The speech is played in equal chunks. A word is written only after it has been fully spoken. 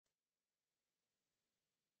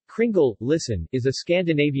Kringle, listen, is a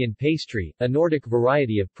Scandinavian pastry, a Nordic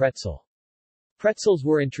variety of pretzel. Pretzels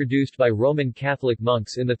were introduced by Roman Catholic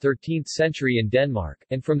monks in the 13th century in Denmark,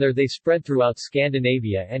 and from there they spread throughout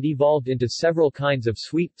Scandinavia and evolved into several kinds of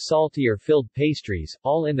sweet, salty or filled pastries,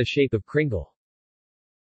 all in the shape of kringle.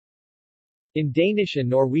 In Danish and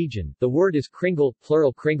Norwegian, the word is kringle,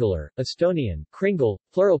 plural kringler, Estonian, kringle,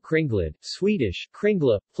 plural kringled, Swedish,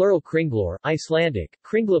 kringla, plural kringlor, Icelandic,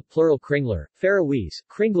 kringla, plural kringler, Faroese,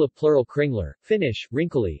 kringla, plural kringler, Finnish,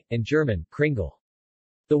 rinkeli, and German, kringle.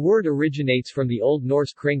 The word originates from the Old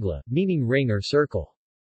Norse kringla, meaning ring or circle.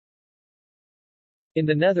 In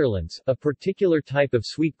the Netherlands, a particular type of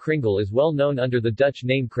sweet kringle is well known under the Dutch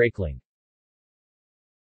name krakeling.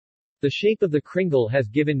 The shape of the kringle has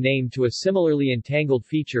given name to a similarly entangled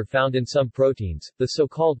feature found in some proteins, the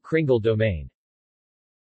so-called Kringle domain.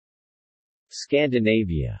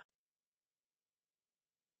 Scandinavia.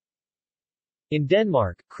 In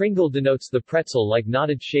Denmark, kringle denotes the pretzel-like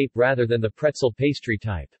knotted shape rather than the pretzel pastry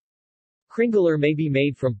type. Kringler may be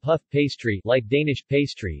made from puff pastry, like Danish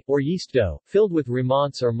pastry, or yeast dough, filled with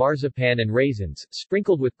remonce or marzipan and raisins,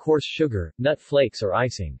 sprinkled with coarse sugar, nut flakes or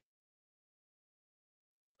icing.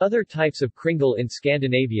 Other types of kringle in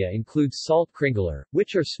Scandinavia include salt kringler,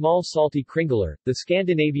 which are small salty kringler, the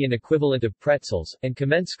Scandinavian equivalent of pretzels, and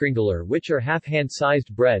kmenskringler, which are half-hand-sized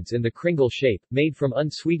breads in the kringle shape, made from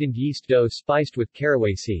unsweetened yeast dough spiced with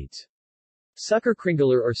caraway seeds.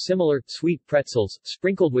 Sukkerkringler or similar, sweet pretzels,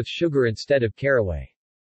 sprinkled with sugar instead of caraway.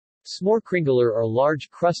 Smørkringler are large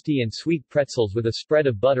crusty and sweet pretzels with a spread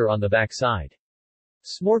of butter on the backside.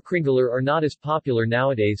 Smørkringler are not as popular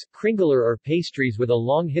nowadays. Kringler are pastries with a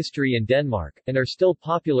long history in Denmark, and are still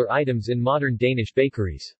popular items in modern Danish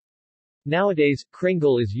bakeries. Nowadays,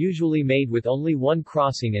 kringle is usually made with only one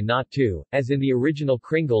crossing and not two, as in the original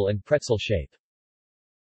kringle and pretzel shape.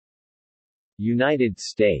 United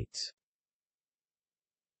States.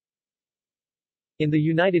 In the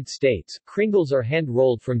United States, kringles are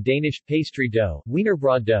hand-rolled from Danish pastry dough,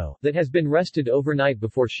 wienerbrød dough, that has been rested overnight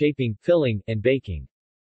before shaping, filling, and baking.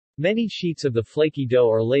 Many sheets of the flaky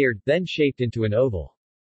dough are layered, then shaped into an oval.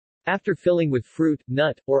 After filling with fruit,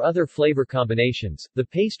 nut, or other flavor combinations, the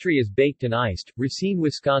pastry is baked and iced. Racine,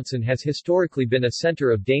 Wisconsin has historically been a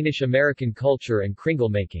center of Danish-American culture and kringle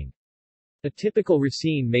making. A typical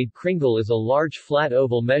Racine-made kringle is a large flat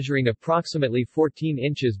oval measuring approximately 14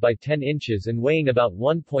 inches by 10 inches and weighing about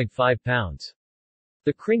 1.5 pounds.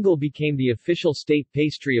 The kringle became the official state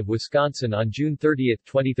pastry of Wisconsin on June 30,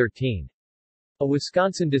 2013. A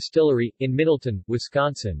Wisconsin distillery, in Middleton,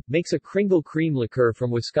 Wisconsin, makes a kringle cream liqueur from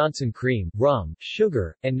Wisconsin cream, rum,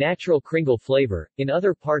 sugar, and natural kringle flavor. In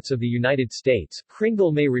other parts of the United States,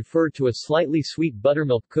 kringle may refer to a slightly sweet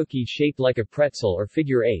buttermilk cookie shaped like a pretzel or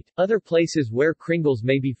figure eight. Other places where kringles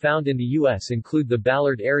may be found in the U.S. include the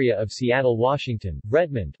Ballard area of Seattle, Washington,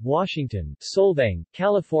 Redmond, Washington, Solvang,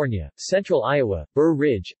 California, Central Iowa, Burr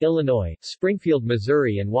Ridge, Illinois, Springfield,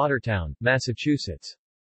 Missouri and Watertown, Massachusetts.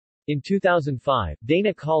 In 2005,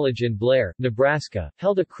 Dana College in Blair, Nebraska,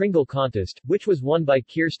 held a kringle contest, which was won by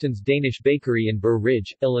Kirsten's Danish Bakery in Burr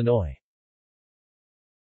Ridge, Illinois.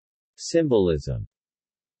 Symbolism.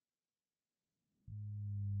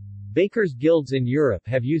 Bakers' guilds in Europe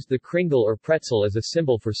have used the kringle or pretzel as a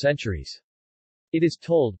symbol for centuries. It is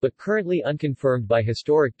told, but currently unconfirmed by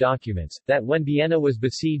historic documents, that when Vienna was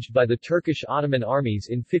besieged by the Turkish Ottoman armies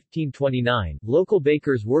in 1529, local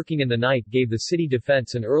bakers working in the night gave the city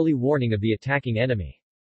defense an early warning of the attacking enemy.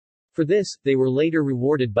 For this, they were later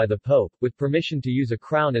rewarded by the Pope, with permission to use a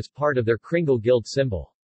crown as part of their kringle guild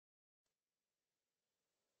symbol.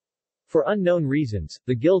 For unknown reasons,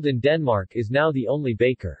 the guild in Denmark is now the only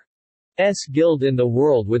baker. Guild in the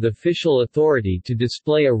world with official authority to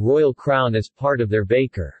display a royal crown as part of their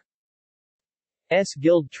baker's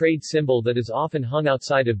guild trade symbol that is often hung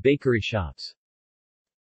outside of bakery shops.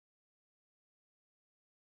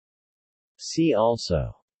 See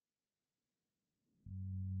also: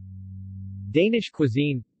 Danish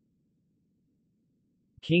cuisine,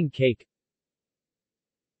 king cake,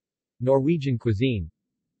 Norwegian cuisine,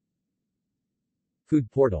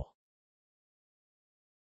 food portal.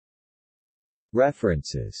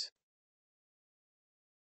 References.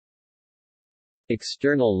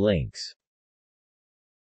 External links.